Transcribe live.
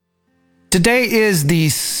Today is the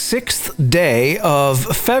 6th day of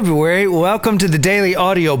February. Welcome to the Daily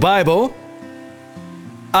Audio Bible.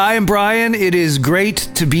 I am Brian. It is great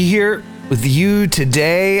to be here with you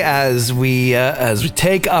today as we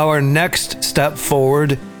take our next step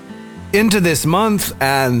forward into this month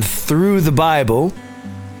and through the Bible.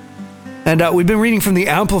 And we've been reading from the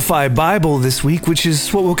Amplified Bible this week, which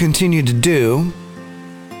is what we'll continue to do.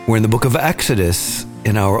 We're in the book of Exodus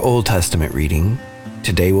in our Old Testament reading.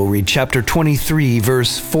 Today we'll read chapter 23,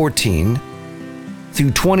 verse 14 through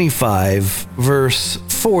 25, verse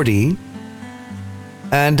 40.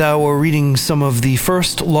 And we're reading some of the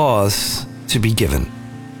first laws to be given.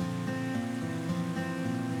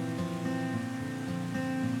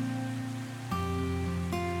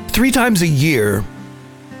 "3 times a year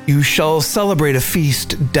you shall celebrate a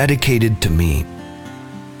feast dedicated to me.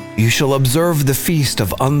 You shall observe the feast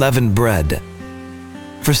of unleavened bread.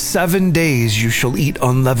 For 7 days you shall eat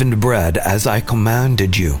unleavened bread as I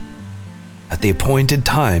commanded you, at the appointed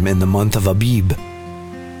time in the month of Abib.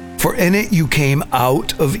 For in it you came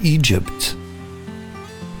out of Egypt.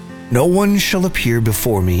 No one shall appear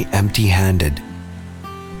before me empty-handed,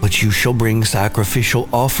 but you shall bring sacrificial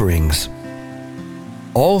offerings.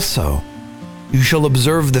 Also, you shall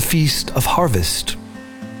observe the feast of harvest,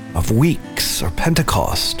 of weeks or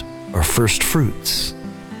Pentecost or first fruits,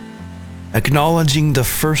 acknowledging the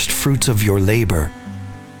first fruits of your labor,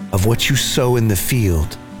 of what you sow in the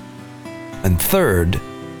field. And third,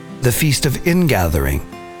 the feast of ingathering,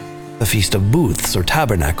 the feast of booths or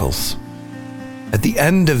tabernacles, at the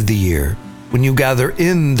end of the year, when you gather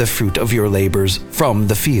in the fruit of your labors from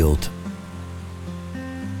the field.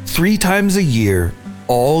 3 times a year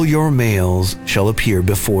all your males shall appear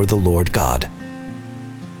before the Lord God.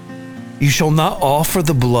 You shall not offer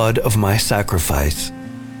the blood of my sacrifice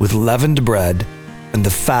with leavened bread, and the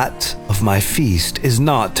fat of my feast is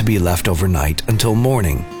not to be left overnight until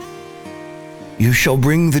morning. You shall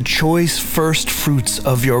bring the choice first fruits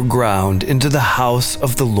of your ground into the house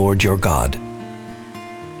of the Lord your God.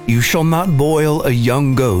 You shall not boil a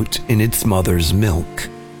young goat in its mother's milk.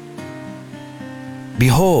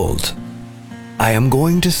 Behold, I am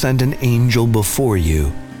going to send an angel before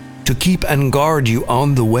you to keep and guard you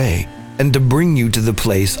on the way and to bring you to the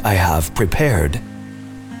place I have prepared.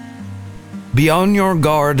 Be on your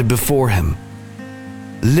guard before him.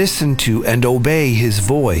 Listen to and obey his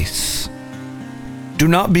voice. Do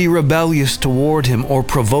not be rebellious toward him or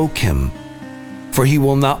provoke him, for he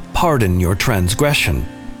will not pardon your transgression,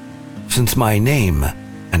 since my name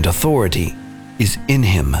and authority is in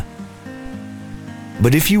him.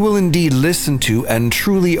 But if you will indeed listen to and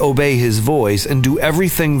truly obey his voice and do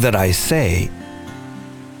everything that I say,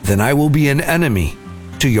 then I will be an enemy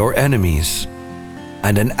to your enemies,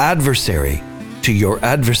 and an adversary to your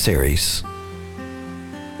adversaries.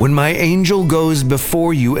 When my angel goes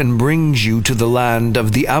before you and brings you to the land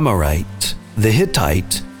of the Amorite, the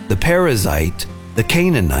Hittite, the Perizzite, the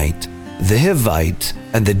Canaanite, the Hivite,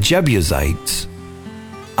 and the Jebusite,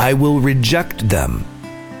 I will reject them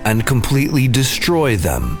and completely destroy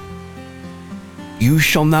them. You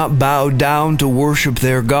shall not bow down to worship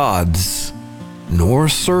their gods, nor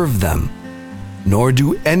serve them, nor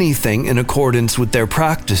do anything in accordance with their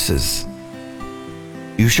practices.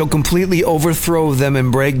 You shall completely overthrow them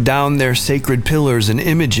and break down their sacred pillars and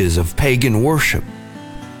images of pagan worship.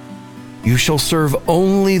 You shall serve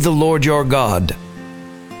only the Lord your God,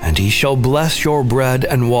 and he shall bless your bread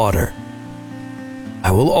and water. I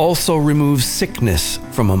will also remove sickness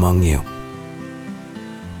from among you.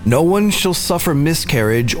 No one shall suffer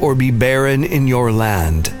miscarriage or be barren in your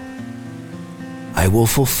land. I will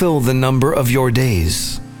fulfill the number of your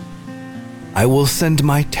days. I will send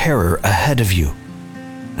my terror ahead of you,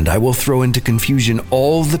 and I will throw into confusion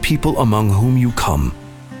all the people among whom you come,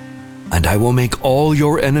 and I will make all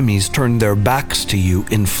your enemies turn their backs to you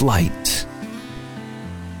in flight.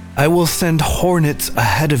 I will send hornets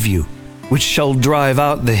ahead of you, which shall drive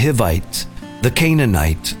out the Hivite, the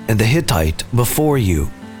Canaanite, and the Hittite before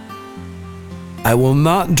you. I will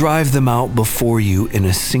not drive them out before you in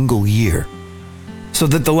a single year, so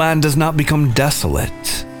that the land does not become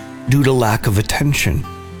desolate due to lack of attention,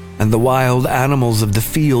 and the wild animals of the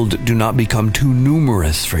field do not become too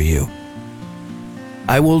numerous for you.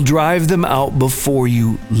 I will drive them out before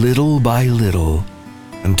you little by little,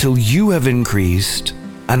 until you have increased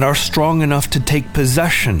and are strong enough to take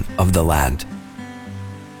possession of the land.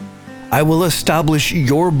 I will establish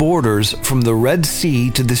your borders from the Red Sea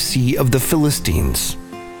to the Sea of the Philistines,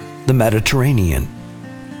 the Mediterranean,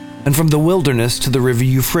 and from the wilderness to the river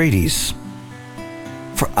Euphrates.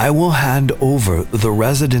 For I will hand over the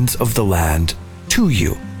residents of the land to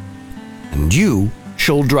you, and you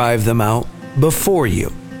shall drive them out before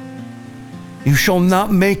you. You shall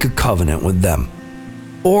not make a covenant with them,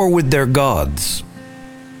 or with their gods.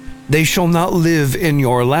 They shall not live in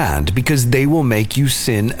your land, because they will make you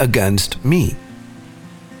sin against me.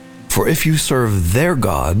 For if you serve their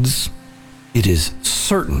gods, it is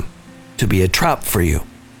certain to be a trap for you,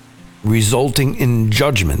 resulting in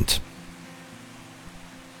judgment."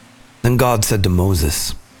 Then God said to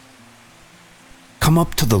Moses, "Come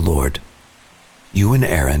up to the Lord, you and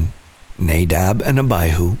Aaron, Nadab and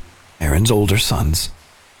Abihu, Aaron's older sons,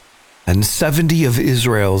 and 70 of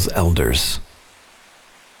Israel's elders,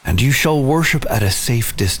 and you shall worship at a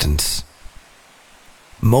safe distance.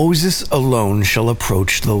 Moses alone shall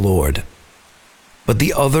approach the Lord, but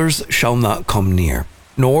the others shall not come near,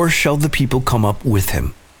 nor shall the people come up with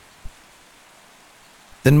him."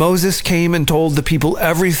 Then Moses came and told the people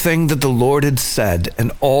everything that the Lord had said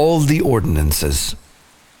and all the ordinances.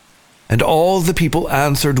 And all the people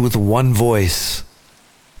answered with one voice,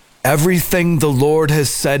 "Everything the Lord has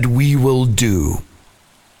said we will do."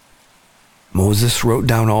 Moses wrote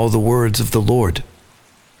down all the words of the Lord.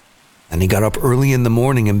 And he got up early in the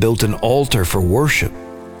morning and built an altar for worship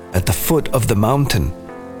at the foot of the mountain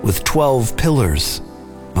with 12 pillars,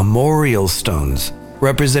 memorial stones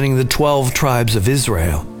representing the 12 tribes of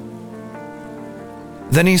Israel.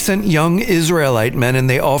 Then he sent young Israelite men, and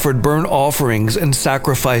they offered burnt offerings and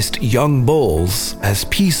sacrificed young bulls as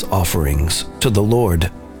peace offerings to the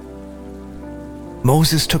Lord.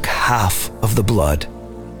 Moses took half of the blood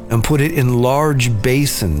and put it in large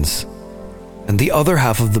basins, and the other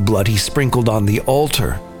half of the blood he sprinkled on the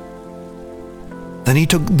altar. Then he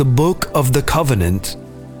took the book of the covenant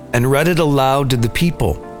and read it aloud to the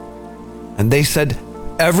people. And they said,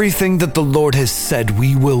 "Everything that the Lord has said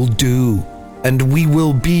we will do, and we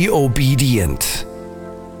will be obedient."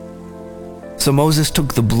 So Moses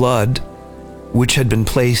took the blood, which had been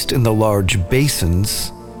placed in the large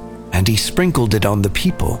basins, and he sprinkled it on the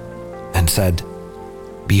people, and said,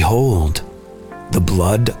 "Behold, the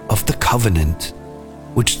blood of the covenant,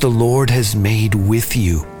 which the Lord has made with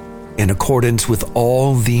you, in accordance with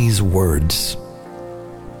all these words."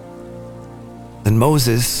 Then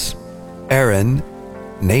Moses, Aaron,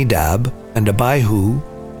 Nadab, and Abihu,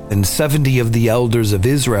 and 70 of the elders of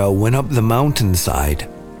Israel went up the mountainside,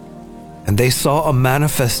 and they saw a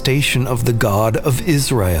manifestation of the God of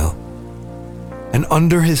Israel. And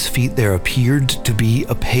under his feet there appeared to be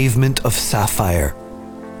a pavement of sapphire,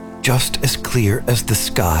 just as clear as the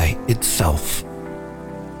sky itself.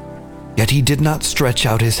 Yet he did not stretch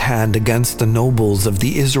out his hand against the nobles of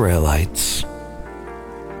the Israelites.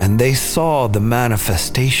 And they saw the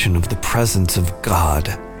manifestation of the presence of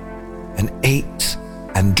God, and ate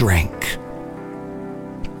and drank.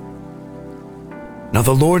 Now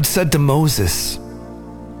the Lord said to Moses,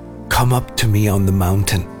 "Come up to me on the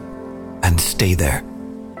mountain and stay there,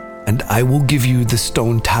 and I will give you the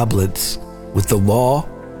stone tablets with the law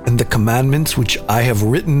and the commandments which I have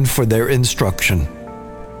written for their instruction."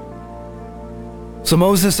 So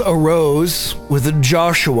Moses arose with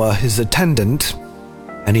Joshua his attendant,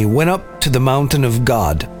 and he went up to the mountain of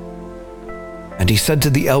God. And he said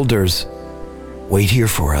to the elders, "Wait here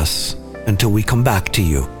for us until we come back to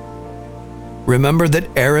you. Remember that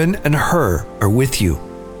Aaron and Hur are with you.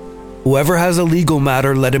 Whoever has a legal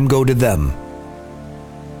matter, let him go to them."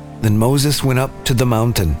 Then Moses went up to the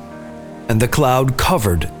mountain, and the cloud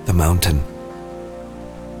covered the mountain.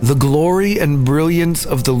 The glory and brilliance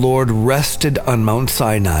of the Lord rested on Mount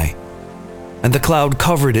Sinai, and the cloud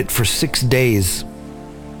covered it for 6 days.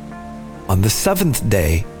 On the 7th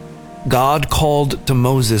day, God called to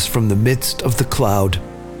Moses from the midst of the cloud.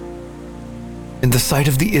 In the sight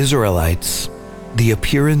of the Israelites, the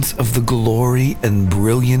appearance of the glory and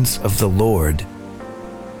brilliance of the Lord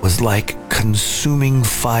was like consuming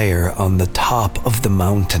fire on the top of the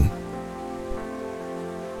mountain.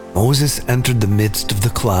 Moses entered the midst of the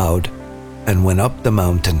cloud and went up the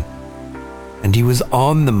mountain, and he was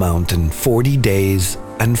on the mountain 40 days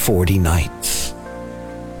and 40 nights.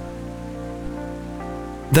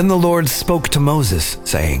 Then the Lord spoke to Moses,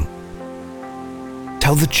 saying,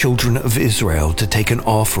 "Tell the children of Israel to take an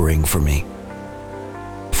offering for me.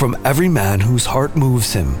 From every man whose heart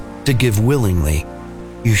moves him to give willingly,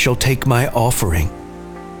 you shall take my offering.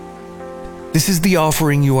 This is the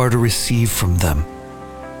offering you are to receive from them: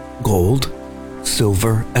 gold,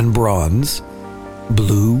 silver, and bronze,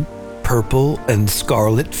 blue, purple, and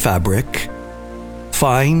scarlet fabric,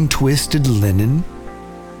 fine twisted linen,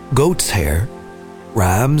 goat's hair,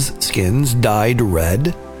 ram's skins dyed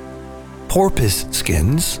red, porpoise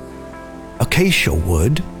skins, acacia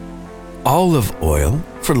wood, olive oil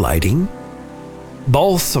for lighting,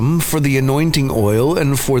 balsam for the anointing oil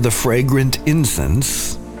and for the fragrant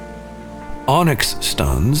incense, onyx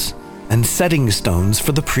stones, and setting stones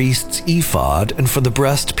for the priest's ephod and for the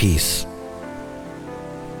breastpiece.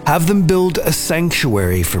 Have them build a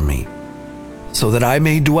sanctuary for me, so that I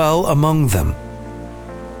may dwell among them.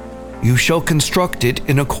 You shall construct it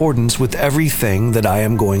in accordance with everything that I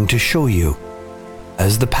am going to show you,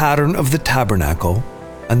 as the pattern of the tabernacle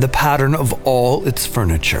and the pattern of all its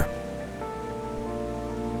furniture.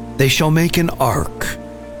 They shall make an ark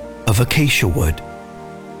of acacia wood,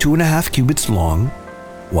 2.5 cubits long,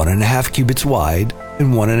 1.5 cubits wide,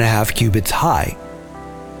 and 1.5 cubits high.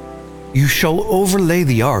 You shall overlay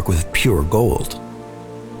the ark with pure gold.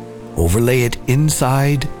 Overlay it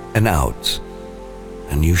inside and out,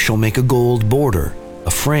 and you shall make a gold border,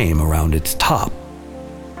 a frame around its top.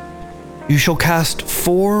 You shall cast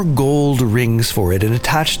 4 gold rings for it and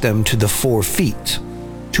attach them to the 4 feet,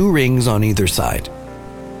 2 rings on either side.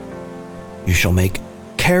 You shall make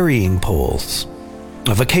carrying poles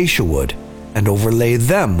of acacia wood and overlay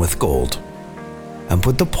them with gold, and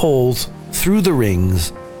put the poles through the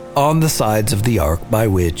rings on the sides of the ark by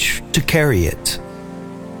which to carry it.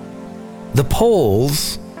 The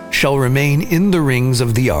poles shall remain in the rings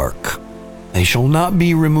of the ark. They shall not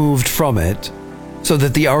be removed from it, so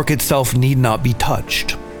that the ark itself need not be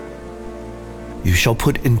touched. You shall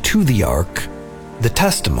put into the ark the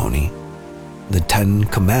testimony, the 10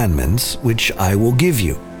 commandments which I will give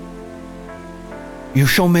you. You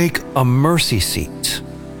shall make a mercy seat,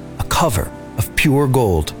 a cover of pure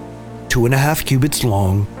gold, 2.5 cubits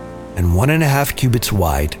long and 1.5 cubits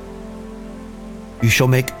wide. You shall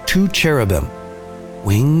make 2 cherubim,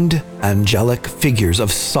 winged angelic figures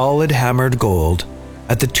of solid hammered gold,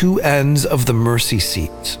 at the 2 ends of the mercy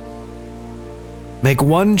seat. Make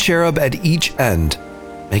 1 cherub at each end,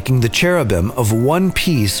 making the cherubim of one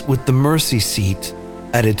piece with the mercy seat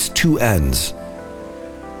at its 2 ends.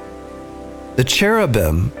 The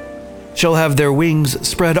cherubim shall have their wings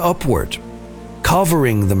spread upward,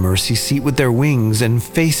 covering the mercy seat with their wings and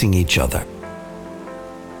facing each other.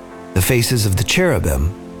 The faces of the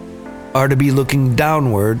cherubim are to be looking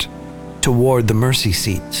downward toward the mercy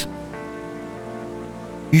seat.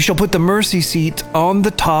 You shall put the mercy seat on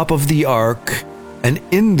the top of the ark, and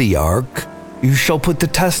in the ark you shall put the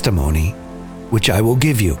testimony, which I will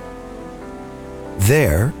give you.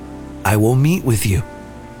 There I will meet with you,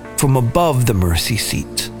 from above the mercy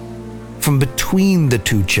seat, from between the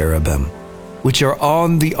 2 cherubim, which are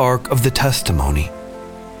on the ark of the testimony.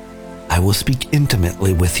 I will speak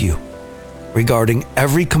intimately with you, regarding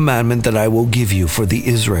every commandment that I will give you for the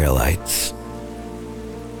Israelites.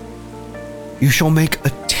 You shall make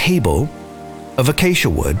a table of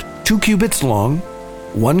acacia wood, 2 cubits long,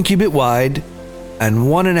 1 cubit wide, and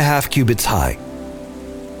 1.5 cubits high.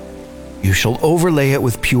 You shall overlay it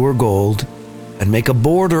with pure gold, and make a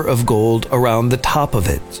border of gold around the top of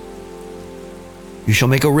it. You shall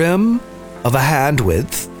make a rim of a hand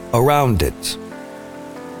width around it.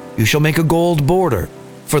 You shall make a gold border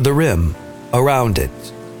for the rim around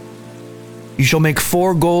it. You shall make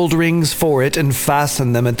 4 gold rings for it and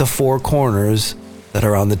fasten them at the 4 corners that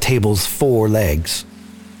are on the table's 4 legs.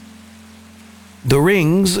 The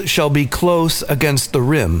rings shall be close against the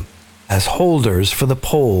rim as holders for the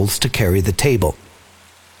poles to carry the table.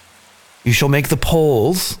 You shall make the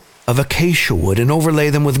poles of acacia wood and overlay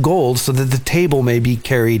them with gold so that the table may be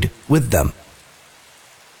carried with them.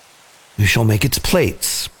 You shall make its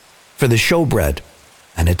plates for the showbread,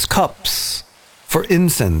 and its cups for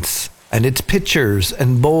incense, and its pitchers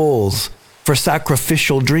and bowls for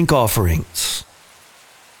sacrificial drink offerings.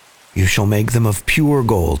 You shall make them of pure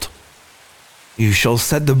gold. You shall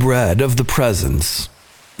set the bread of the presence,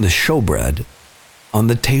 the showbread, on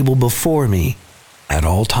the table before me at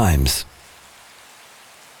all times.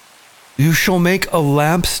 You shall make a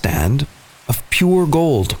lampstand of pure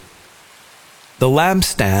gold. The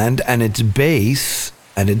lampstand and its base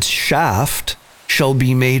and its shaft shall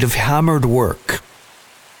be made of hammered work.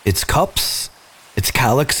 Its cups, its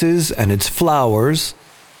calyxes, and its flowers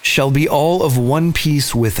shall be all of one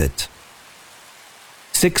piece with it.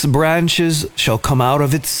 6 branches shall come out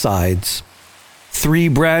of its sides, 3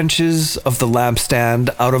 branches of the lampstand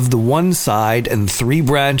out of the one side, and 3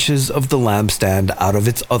 branches of the lampstand out of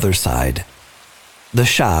its other side, the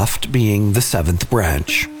shaft being the 7th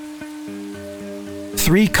branch.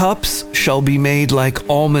 3 cups shall be made like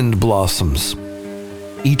almond blossoms,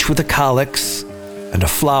 each with a calyx and a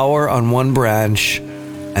flower on one branch,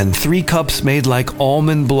 and 3 cups made like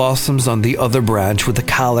almond blossoms on the other branch with a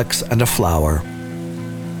calyx and a flower.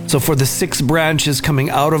 So for the 6 branches coming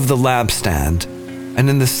out of the lampstand, And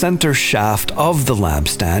in the center shaft of the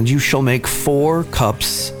lampstand you shall make 4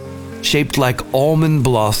 cups shaped like almond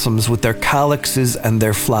blossoms with their calyxes and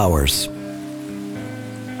their flowers.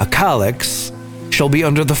 A calyx shall be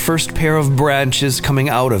under the first pair of branches coming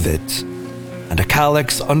out of it, and a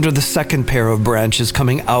calyx under the second pair of branches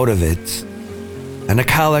coming out of it, and a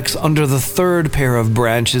calyx under the third pair of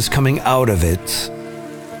branches coming out of it,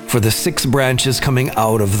 for the 6 branches coming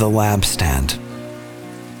out of the lampstand.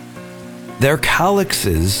 Their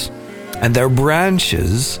calyxes and their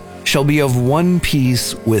branches shall be of one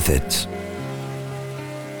piece with it.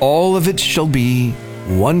 All of it shall be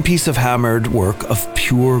one piece of hammered work of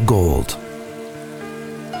pure gold.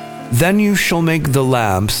 Then you shall make the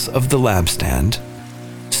lamps of the lampstand,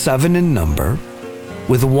 7 in number,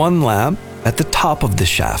 with 1 lamp at the top of the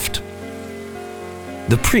shaft.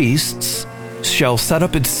 The priests shall set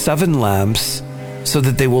up its 7 lamps so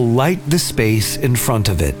that they will light the space in front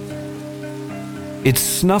of it. Its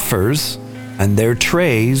snuffers and their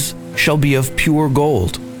trays shall be of pure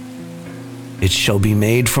gold. It shall be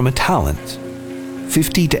made from a talent,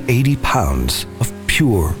 50 to 80 pounds of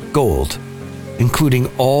pure gold, including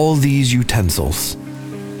all these utensils.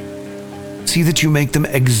 See that you make them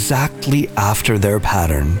exactly after their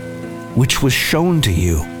pattern, which was shown to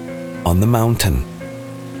you on the mountain.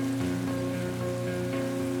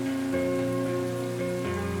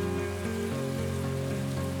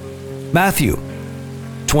 Matthew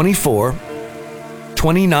 24,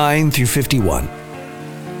 29 through 51.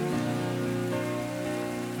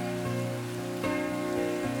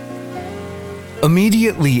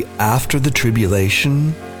 Immediately after the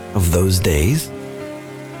tribulation of those days,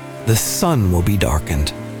 the sun will be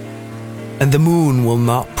darkened, and the moon will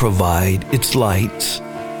not provide its light,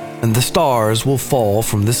 and the stars will fall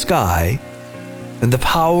from the sky, and the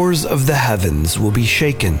powers of the heavens will be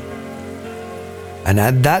shaken. And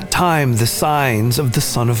at that time the signs of the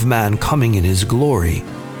Son of Man coming in his glory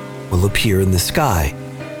will appear in the sky.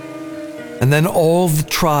 And then all the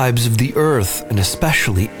tribes of the earth, and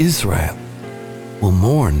especially Israel, will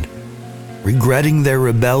mourn, regretting their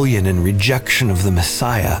rebellion and rejection of the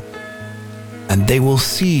Messiah. And they will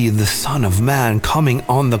see the Son of Man coming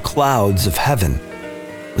on the clouds of heaven,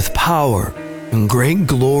 with power and great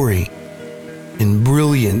glory, in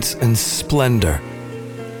brilliance and splendor.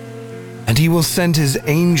 And he will send his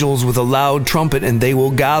angels with a loud trumpet, and they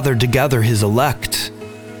will gather together his elect,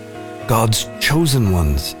 God's chosen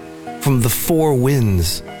ones, from the 4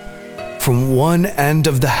 winds, from one end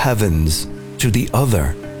of the heavens to the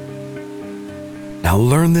other. Now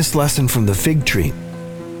learn this lesson from the fig tree.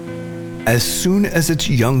 As soon as its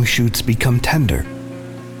young shoots become tender,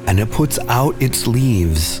 and it puts out its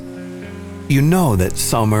leaves, you know that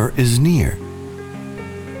summer is near.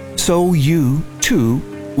 So you, too,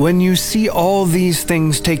 when you see all these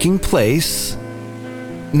things taking place,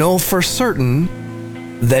 know for certain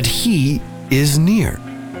that he is near,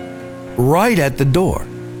 right at the door.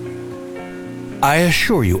 I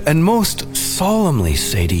assure you, and most solemnly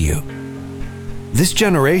say to you, this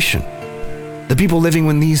generation, the people living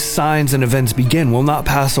when these signs and events begin, will not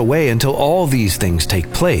pass away until all these things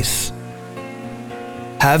take place.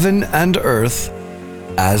 Heaven and earth,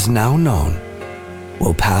 as now known,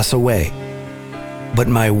 will pass away, but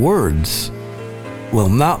my words will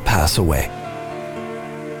not pass away.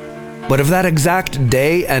 But of that exact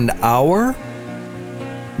day and hour,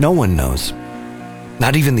 no one knows,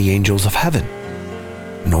 not even the angels of heaven,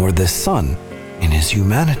 nor the Son in his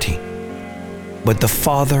humanity, but the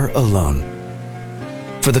Father alone.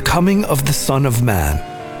 For the coming of the Son of Man,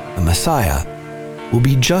 the Messiah, will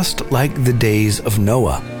be just like the days of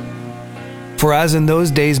Noah. For as in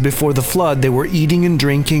those days before the flood, they were eating and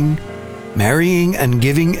drinking, marrying and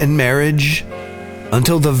giving in marriage,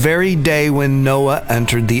 until the very day when Noah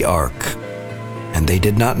entered the ark. And they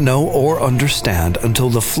did not know or understand until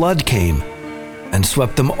the flood came and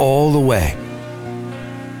swept them all away.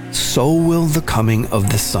 So will the coming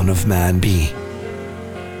of the Son of Man be.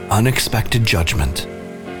 Unexpected judgment.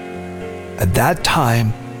 At that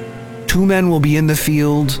time, 2 men will be in the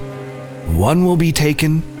field, one will be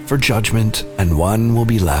taken for judgment, and one will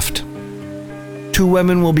be left. 2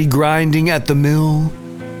 women will be grinding at the mill,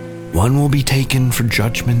 one will be taken for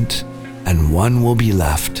judgment, and one will be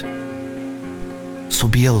left. So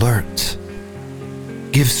be alert.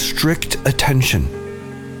 Give strict attention.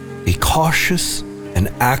 Be cautious and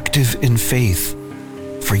active in faith,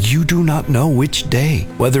 for you do not know which day,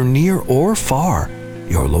 whether near or far,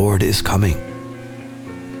 your Lord is coming.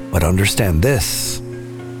 But understand this: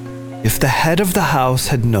 if the head of the house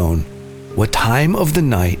had known what time of the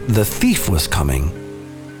night the thief was coming,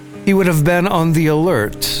 he would have been on the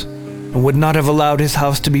alert and would not have allowed his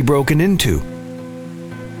house to be broken into.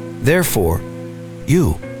 Therefore,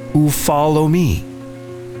 you who follow me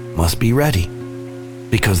must be ready,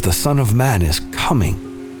 because the Son of Man is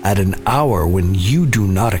coming at an hour when you do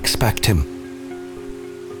not expect him.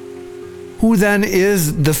 Who then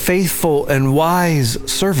is the faithful and wise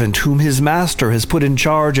servant whom his master has put in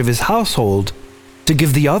charge of his household to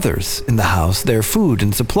give the others in the house their food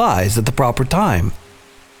and supplies at the proper time?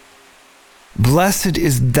 Blessed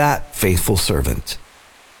is that faithful servant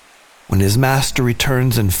when his master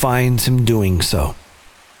returns and finds him doing so.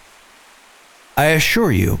 I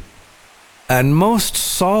assure you, and most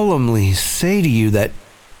solemnly say to you, that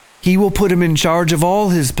he will put him in charge of all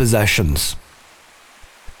his possessions.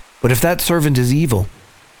 But if that servant is evil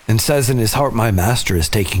and says in his heart, my master is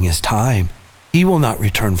taking his time, he will not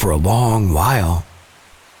return for a long while,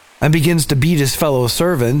 and begins to beat his fellow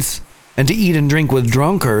servants and to eat and drink with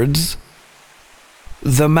drunkards,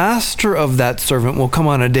 the master of that servant will come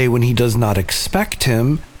on a day when he does not expect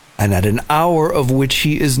him, and at an hour of which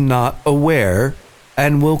he is not aware,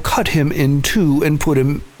 and will cut him in two and put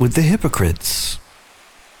him with the hypocrites,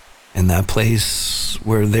 in that place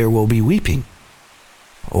where there will be weeping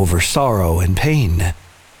over sorrow and pain,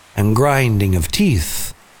 and grinding of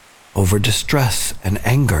teeth over distress and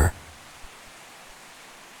anger.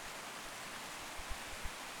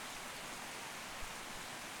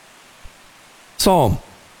 Psalm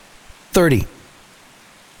 30.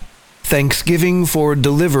 Thanksgiving for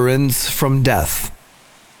deliverance from death.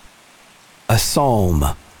 A psalm,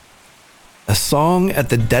 a song at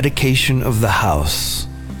the dedication of the house,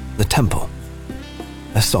 the temple,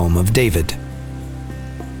 a psalm of David.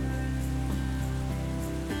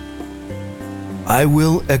 I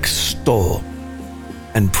will extol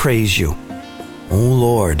and praise you, O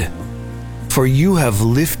Lord, for you have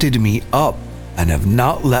lifted me up and have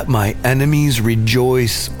not let my enemies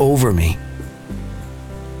rejoice over me.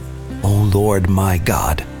 O Lord my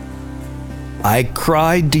God, I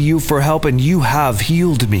cried to you for help, and you have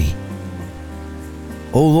healed me.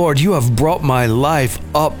 O Lord, you have brought my life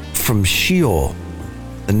up from Sheol,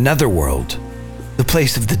 the netherworld, the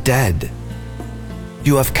place of the dead.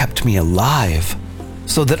 You have kept me alive,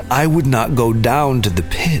 so that I would not go down to the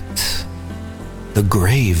pit, the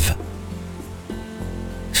grave.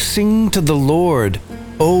 Sing to the Lord,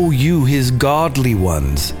 O you his godly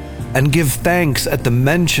ones, and give thanks at the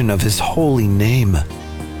mention of his holy name.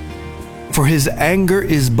 For his anger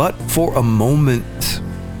is but for a moment.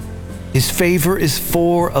 His favor is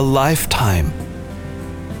for a lifetime.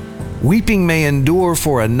 Weeping may endure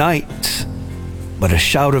for a night, but a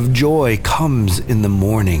shout of joy comes in the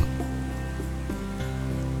morning.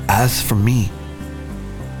 As for me,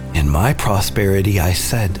 in my prosperity I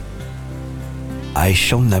said, I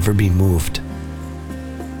shall never be moved.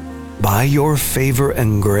 By your favor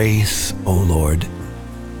and grace, O Lord,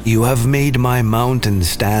 you have made my mountain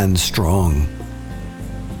stand strong.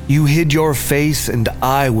 You hid your face, and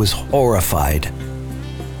I was horrified.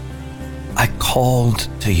 I called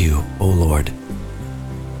to you, O Lord,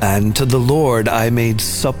 and to the Lord I made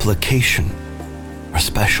supplication, or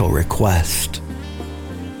special request.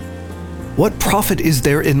 What profit is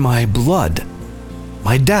there in my blood,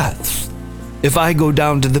 my death, if I go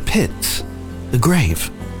down to the pit, the grave?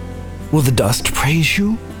 Will the dust praise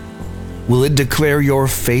you? Will it declare your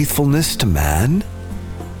faithfulness to man?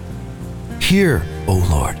 Hear, O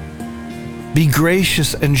Lord. Be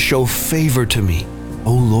gracious and show favor to me,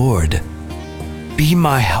 O Lord. Be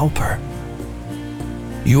my helper.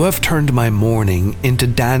 You have turned my mourning into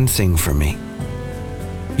dancing for me.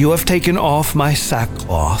 You have taken off my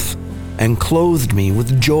sackcloth and clothed me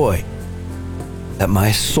with joy, that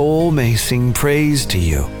my soul may sing praise to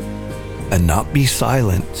you and not be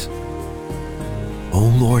silent.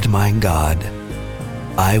 O Lord my God,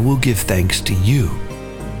 I will give thanks to you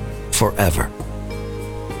forever.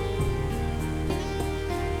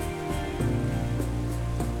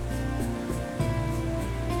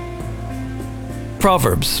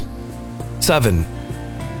 Proverbs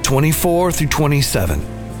 7:24 through 27.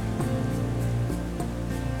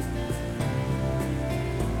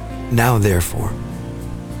 Now therefore,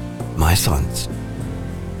 my sons,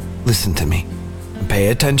 listen to me and pay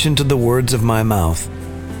attention to the words of my mouth.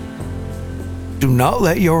 Do not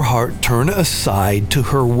let your heart turn aside to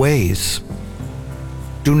her ways.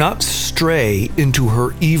 Do not stray into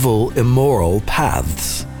her evil, immoral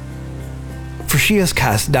paths. For she has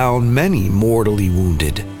cast down many mortally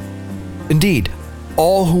wounded. Indeed,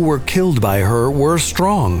 all who were killed by her were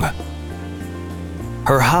strong.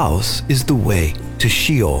 Her house is the way to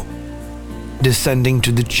Sheol, descending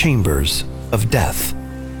to the chambers of death.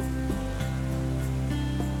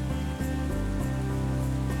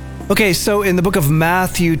 Okay, so in the book of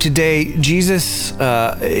Matthew today, Jesus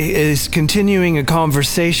is continuing a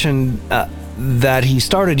conversation that he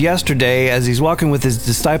started yesterday as he's walking with his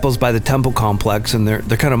disciples by the temple complex, and they're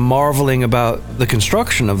kind of marveling about the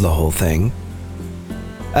construction of the whole thing.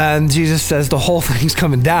 And Jesus says the whole thing's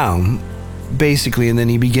coming down, basically, and then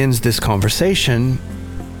he begins this conversation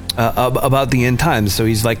about the end times. So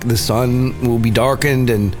he's like, the sun will be darkened,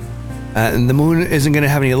 and the moon isn't going to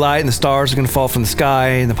have any light, and the stars are going to fall from the sky,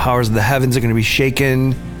 and the powers of the heavens are going to be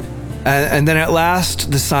shaken. And then at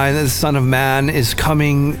last, the sign that the Son of Man is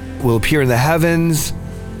coming will appear in the heavens,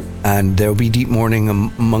 and there will be deep mourning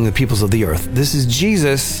among the peoples of the earth. This is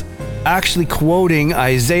Jesus actually quoting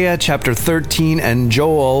Isaiah chapter 13 and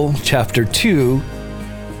Joel chapter 2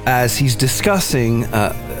 as he's discussing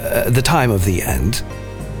the time of the end.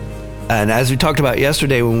 And as we talked about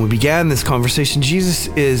yesterday when we began this conversation, Jesus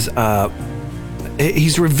is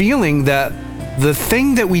he's revealing that the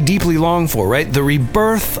thing that we deeply long for, right? The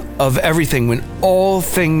rebirth of everything, when all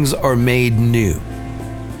things are made new.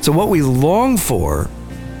 So what we long for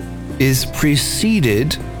is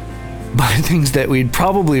preceded by things that we'd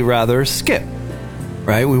probably rather skip,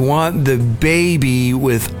 right? We want the baby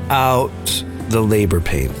without the labor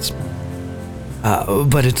pains.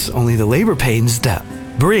 But it's only the labor pains that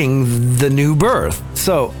bring the new birth.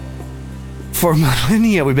 So for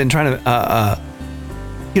millennia, we've been trying to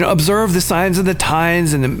observe the signs and the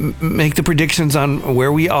times and make the predictions on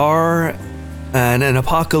where we are. And an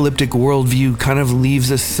apocalyptic worldview kind of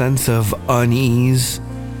leaves a sense of unease,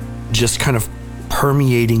 just kind of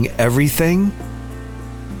permeating everything.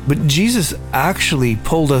 But Jesus actually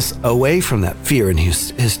pulled us away from that fear and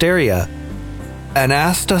hysteria and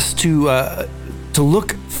asked us to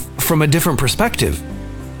look from a different perspective.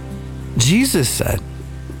 Jesus said,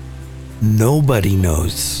 nobody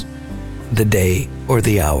knows the day or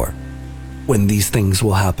the hour when these things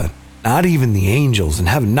will happen. Not even the angels in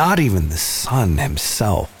heaven, not even the Son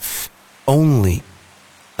himself. Only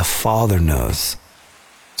the Father knows.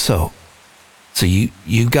 So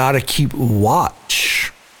you got to keep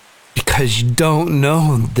watch, because you don't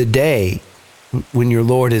know the day when your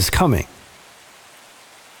Lord is coming.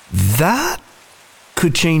 That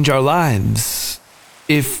could change our lives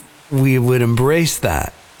if we would embrace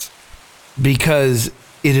that, because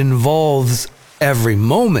it involves every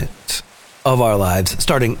moment of our lives,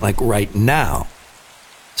 starting like right now.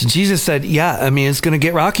 So Jesus said, it's going to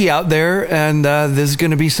get rocky out there, and there's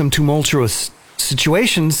going to be some tumultuous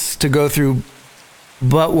situations to go through,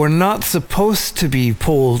 but we're not supposed to be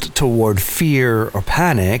pulled toward fear or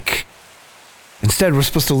panic. Instead, we're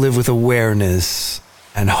supposed to live with awareness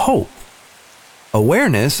and hope.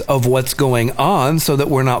 Awareness of what's going on so that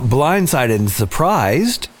we're not blindsided and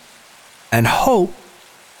surprised, and hope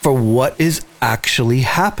for what is actually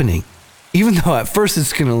happening. Even though at first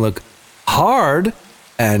it's going to look hard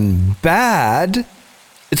and bad,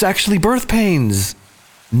 it's actually birth pains.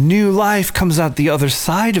 New life comes out the other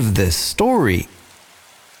side of this story.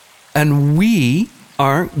 And we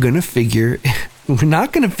aren't going to we're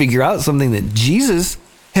not going to figure out something that Jesus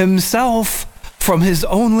himself from his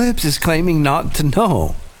own lips is claiming not to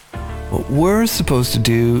know. What we're supposed to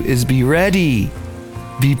do is be ready,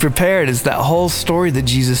 be prepared. It's that whole story that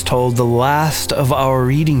Jesus told, the last of our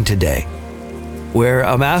reading today, where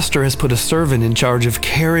a master has put a servant in charge of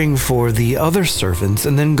caring for the other servants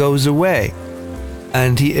and then goes away.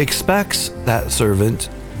 And he expects that servant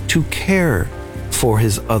to care for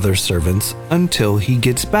his other servants until he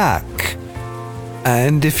gets back.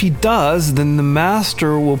 And if he does, then the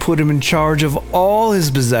master will put him in charge of all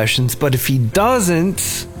his possessions. But if he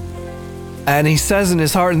doesn't, and he says in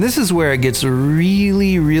his heart, and this is where it gets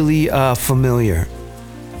really, really familiar,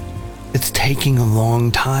 it's taking a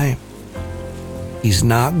long time. He's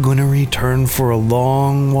not going to return for a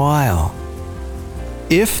long while.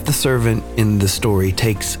 If the servant in the story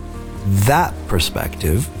takes that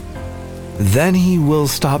perspective, then he will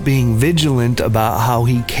stop being vigilant about how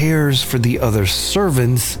he cares for the other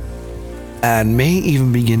servants, and may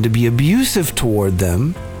even begin to be abusive toward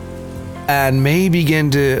them, and may begin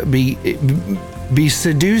to be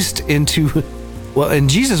seduced into, well, in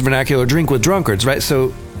Jesus' vernacular, drink with drunkards, right?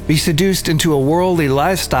 So be seduced into a worldly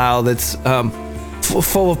lifestyle that's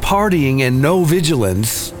full of partying and no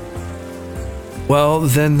vigilance. Well,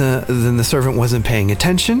 then the servant wasn't paying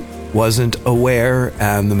attention, wasn't aware,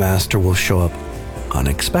 and the master will show up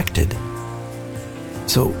unexpected.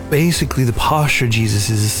 So basically, the posture Jesus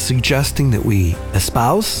is suggesting that we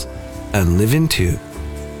espouse and live into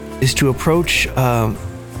is to approach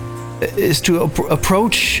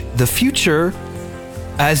the future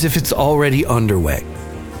as if it's already underway.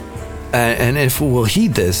 And if we'll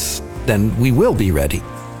heed this, then we will be ready.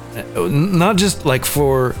 not just like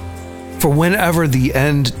for whenever the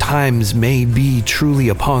end times may be truly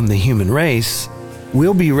upon the human race,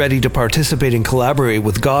 we'll be ready to participate and collaborate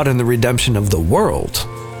with God in the redemption of the world,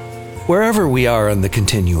 wherever we are on the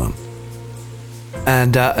continuum.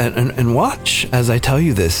 And watch as I tell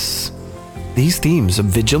you these themes of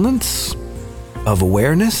vigilance, of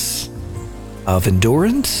awareness, of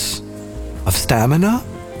endurance, of stamina,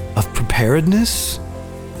 of preparedness.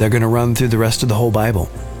 They're going to run through the rest of the whole Bible.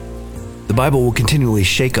 The Bible will continually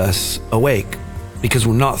shake us awake because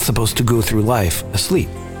we're not supposed to go through life asleep.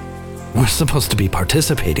 We're supposed to be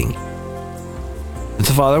participating. And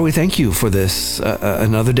so, Father, we thank you for this,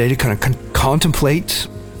 another day to kind of contemplate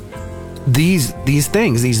these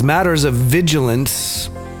things, these matters of vigilance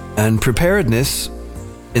and preparedness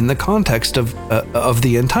in the context of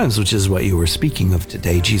the end times, which is what you were speaking of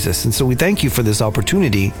today, Jesus. And so we thank you for this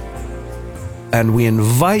opportunity, and we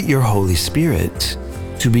invite your Holy Spirit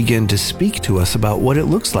to begin to speak to us about what it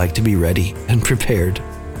looks like to be ready and prepared,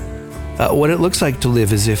 what it looks like to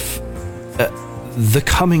live as if the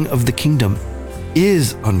coming of the kingdom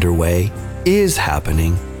is underway, is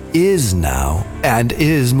happening, is now, and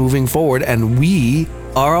is moving forward, and we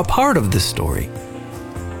are a part of this story.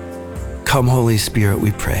 Come, Holy Spirit,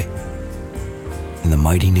 we pray. In the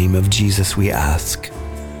mighty name of Jesus, we ask.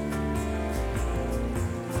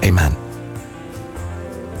 Amen.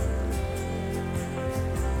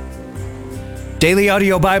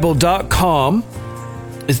 DailyAudioBible.com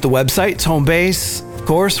is the website. It's home base, of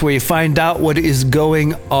course, where you find out what is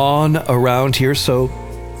going on around here. So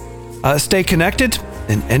stay connected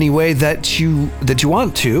in any way that you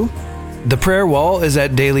want to. The prayer wall is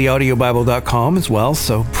at dailyaudiobible.com as well.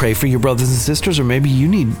 So pray for your brothers and sisters, or maybe you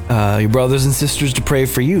need your brothers and sisters to pray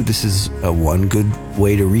for you. This is one good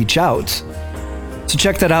way to reach out. So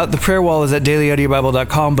check that out. The prayer wall is at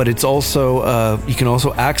dailyaudiobible.com, but it's also you can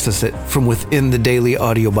also access it from within the Daily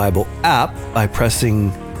Audio Bible app by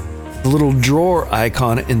pressing the little drawer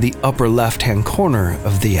icon in the upper left-hand corner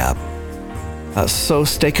of the app. So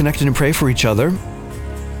stay connected and pray for each other.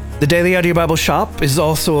 The Daily Audio Bible shop is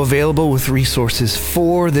also available with resources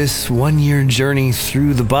for this one-year journey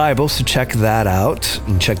through the Bible, so check that out.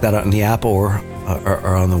 And check that out in the app or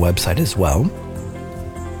on the website as well.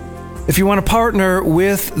 If you want to partner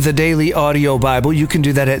with the Daily Audio Bible, you can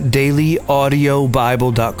do that at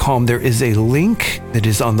dailyaudiobible.com. There is a link that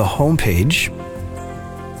is on the homepage.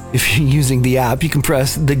 If you're using the app, you can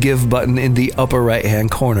press the Give button in the upper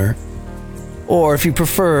right-hand corner. Or if you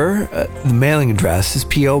prefer, the mailing address is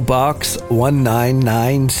P.O. Box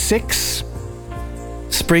 1996,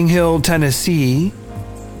 Spring Hill, Tennessee,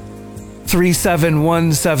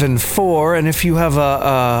 37174. And if you have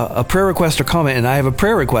a prayer request or comment, and I have a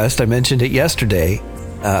prayer request, I mentioned it yesterday,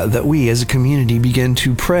 that we as a community begin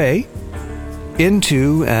to pray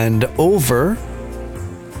into and over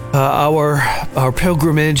our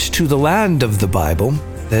pilgrimage to the land of the Bible.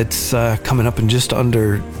 That's coming up in just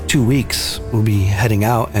under 2 weeks. We'll be heading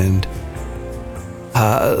out, and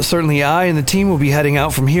certainly I and the team will be heading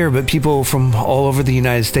out from here, but people from all over the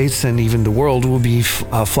United States and even the world will be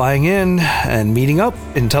flying in and meeting up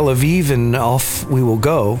in Tel Aviv, and off we will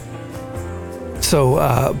go.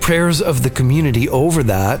 So prayers of the community over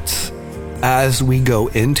that as we go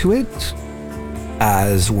into it,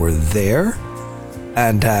 as we're there,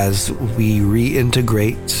 and as we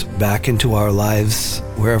reintegrate back into our lives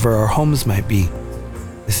wherever our homes might be.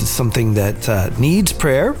 This is something that needs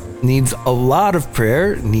prayer, needs a lot of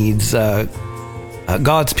prayer, needs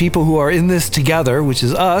God's people who are in this together, which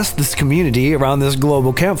is us, this community around this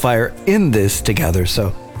global campfire, in this together.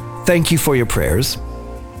 So thank you for your prayers.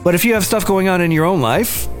 But if you have stuff going on in your own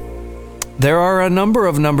life, there are a number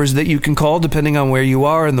of numbers that you can call depending on where you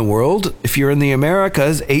are in the world. If you're in the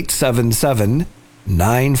Americas,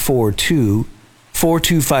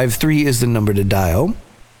 877-942-4253 is the number to dial.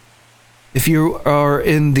 If you are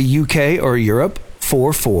in the UK or Europe,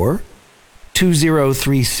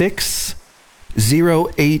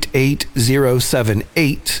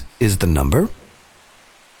 44-2036-088078 is the number.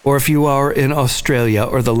 Or if you are in Australia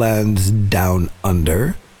or the lands down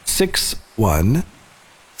under,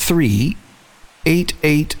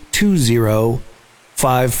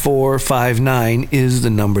 613-8820-5459 is the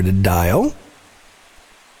number to dial.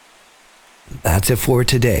 That's it for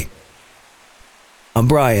today. I'm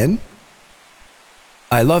Brian.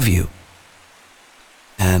 I love you.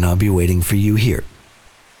 And I'll be waiting for you here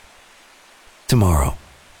tomorrow.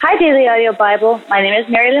 Hi, Daily Audio Bible. My name is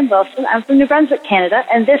Mary Lynn Wilson. I'm from New Brunswick, Canada,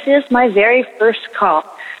 and this is my very first call.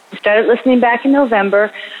 I started listening back in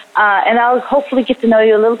November, and I'll hopefully get to know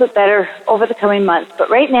you a little bit better over the coming months. But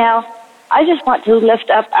right now, I just want to lift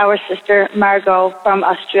up our sister Margot from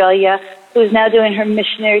Australia, who is now doing her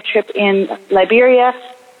missionary trip in Liberia.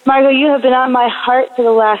 Margot, you have been on my heart for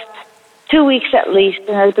the last 2 weeks at least,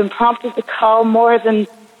 and I've been prompted to call more than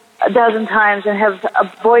a dozen times and have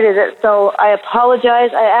avoided it. So I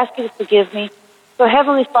apologize. I ask you to forgive me. So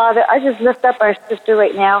Heavenly Father, I just lift up our sister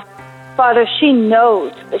right now. Father, she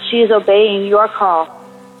knows that she is obeying your call.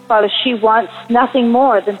 Father, she wants nothing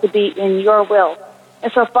more than to be in your will.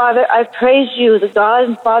 And so, Father, I praise you, the God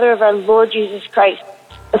and Father of our Lord Jesus Christ,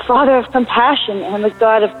 the Father of compassion and the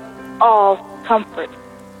God of all comfort.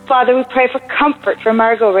 Father, we pray for comfort for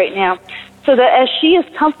Margot right now, so that as she is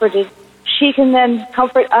comforted, she can then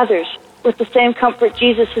comfort others with the same comfort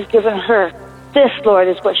Jesus has given her. This, Lord,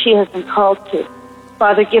 is what she has been called to.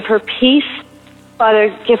 Father, give her peace. Father,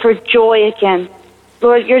 give her joy again.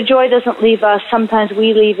 Lord, your joy doesn't leave us. Sometimes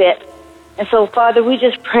we leave it. And so, Father, we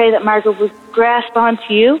just pray that Margot would grasp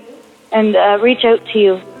onto you and reach out to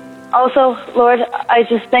you. Also, Lord, I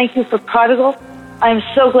just thank you for Prodigal. I'm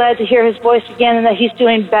so glad to hear his voice again and that he's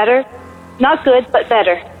doing better. Not good, but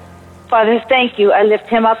better. Father, thank you. I lift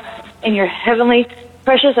him up in your heavenly,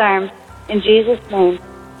 precious arms. In Jesus' name,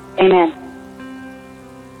 amen.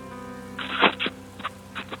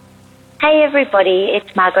 Hey everybody,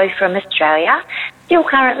 it's Margot from Australia, still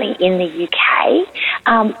currently in the UK.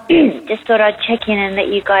 Just thought I'd check in and let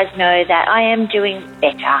you guys know that I am doing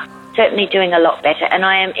better, certainly doing a lot better, and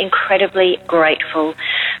I am incredibly grateful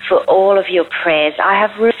for all of your prayers. I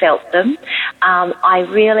have really felt them.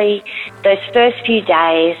 Those first few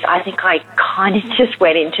days, I think I kind of just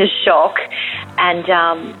went into shock, and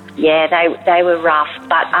they were rough,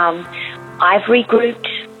 but I've regrouped.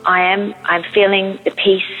 I'm feeling the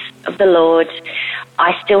peace of the Lord.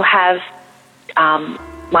 I still have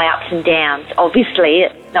my ups and downs. Obviously,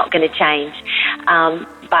 it's not going to change.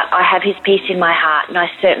 But I have his peace in my heart, and I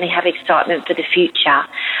certainly have excitement for the future.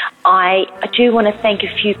 I do want to thank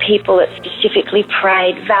a few people that specifically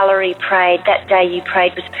prayed. Valerie prayed. That day you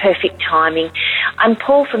prayed was perfect timing. And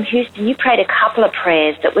Paul from Houston, you prayed a couple of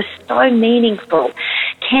prayers that were so meaningful.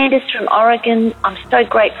 Candace from Oregon, I'm so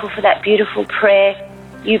grateful for that beautiful prayer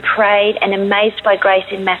you prayed. And Amazed by Grace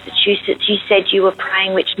in Massachusetts, you said you were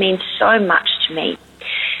praying, which means so much to me.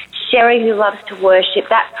 Sherry, who loves to worship,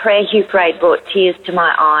 that prayer you prayed brought tears to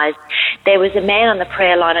my eyes. There was a man on the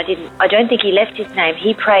prayer line, I don't think he left his name,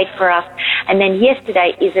 he prayed for us. And then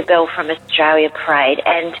yesterday, Isabel from Australia prayed.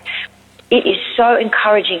 And it is so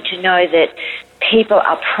encouraging to know that people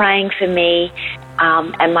are praying for me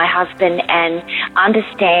and my husband, and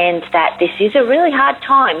understand that this is a really hard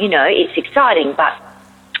time. You know, it's exciting, but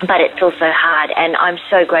it's also hard, and I'm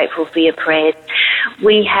so grateful for your prayers.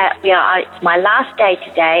 It's my last day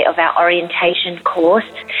today of our orientation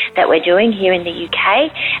course that we're doing here in the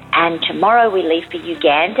UK, and tomorrow we leave for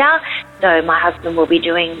Uganda, so my husband will be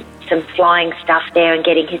doing some flying stuff there and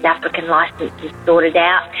getting his African licenses sorted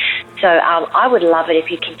out. So I would love it if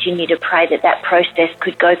you continue to pray that process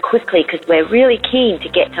could go quickly, because we're really keen to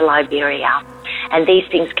get to Liberia, and these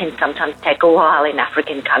things can sometimes take a while in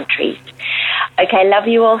African countries. Okay, love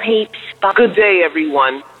you all heaps. Bye. Good day,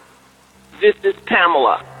 everyone. This is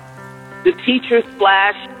Pamela, the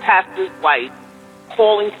teacher/pastor's wife,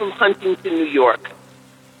 calling from Huntington, New York.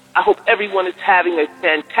 I hope everyone is having a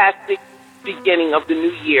fantastic beginning of the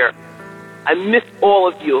new year. I miss all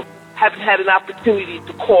of you. Haven't had an opportunity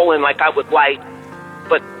to call in like I would like,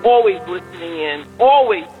 but always listening in,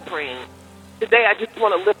 always praying. Today, I just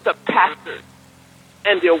want to lift up pastors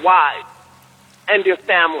and their wives and their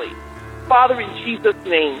families. Father, in Jesus'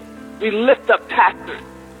 name, we lift up pastors.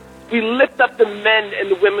 We lift up the men and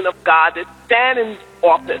the women of God that stand in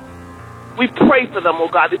office. We pray for them, oh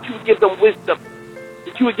God, that you would give them wisdom,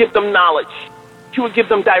 that you would give them knowledge, that you would give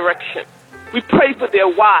them direction. We pray for their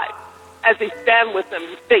wives as they stand with them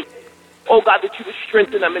in faith. Oh God, that you would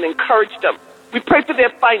strengthen them and encourage them. We pray for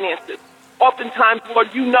their finances. Oftentimes,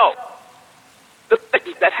 Lord, you know the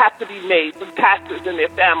things that have to be made from pastors and their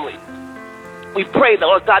families. We pray,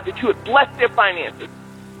 Lord God, that you would bless their finances,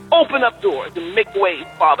 open up doors and make ways,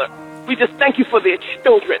 Father. We just thank you for their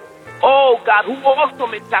children, oh God, who also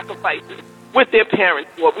make sacrifices with their parents,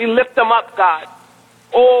 Lord. We lift them up, God.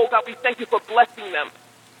 Oh God, we thank you for blessing them.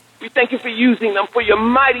 We thank you for using them for your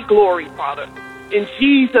mighty glory, Father. In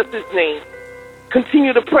Jesus' name,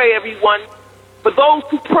 continue to pray, everyone. For those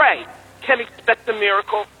who pray can expect a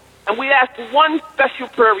miracle. And we ask one special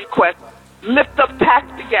prayer request. Lift up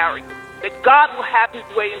Pastor Gary, that God will have his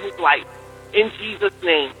way in his life. In Jesus'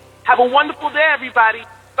 name. Have a wonderful day, everybody.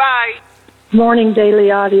 Bye. Morning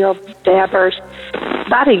Daily Audio Dabbers.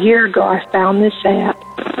 About a year ago, I found this app,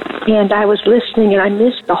 and I was listening, and I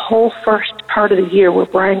missed the whole first part of the year where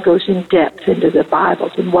Brian goes in depth into the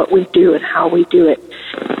Bibles and what we do and how we do it.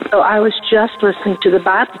 So I was just listening to the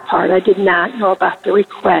Bible part. I did not know about the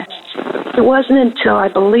requests. It wasn't until I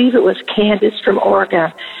believe it was Candace from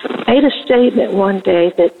Oregon made a statement one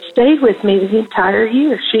day that stayed with me the entire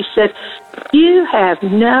year. She said, "You have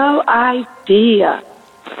no idea."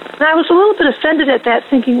 And I was a little bit offended at that,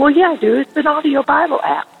 thinking, well, yeah, I do. It's an audio Bible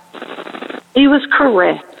app. He was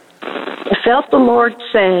correct. I felt the Lord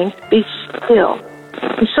saying, "Be still."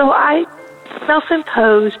 And so I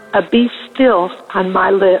self-imposed a "be still" on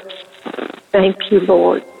my lips. Thank you,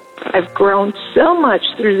 Lord. I've grown so much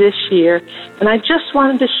through this year, and I just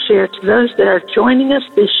wanted to share to those that are joining us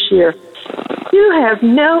this year, you have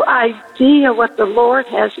no idea what the Lord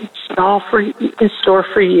has in store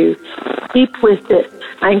for you. Keep with it.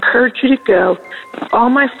 I encourage you to go. All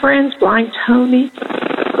my friends, Blind Tony,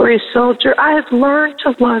 Gloria Soldier, I have learned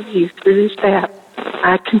to love you through this app.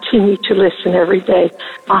 I continue to listen every day.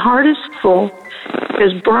 My heart is full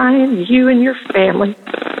because, Brian, you and your family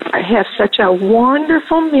have such a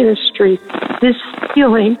wonderful ministry. This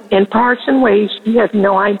healing in parts and ways you have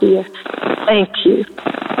no idea. Thank you.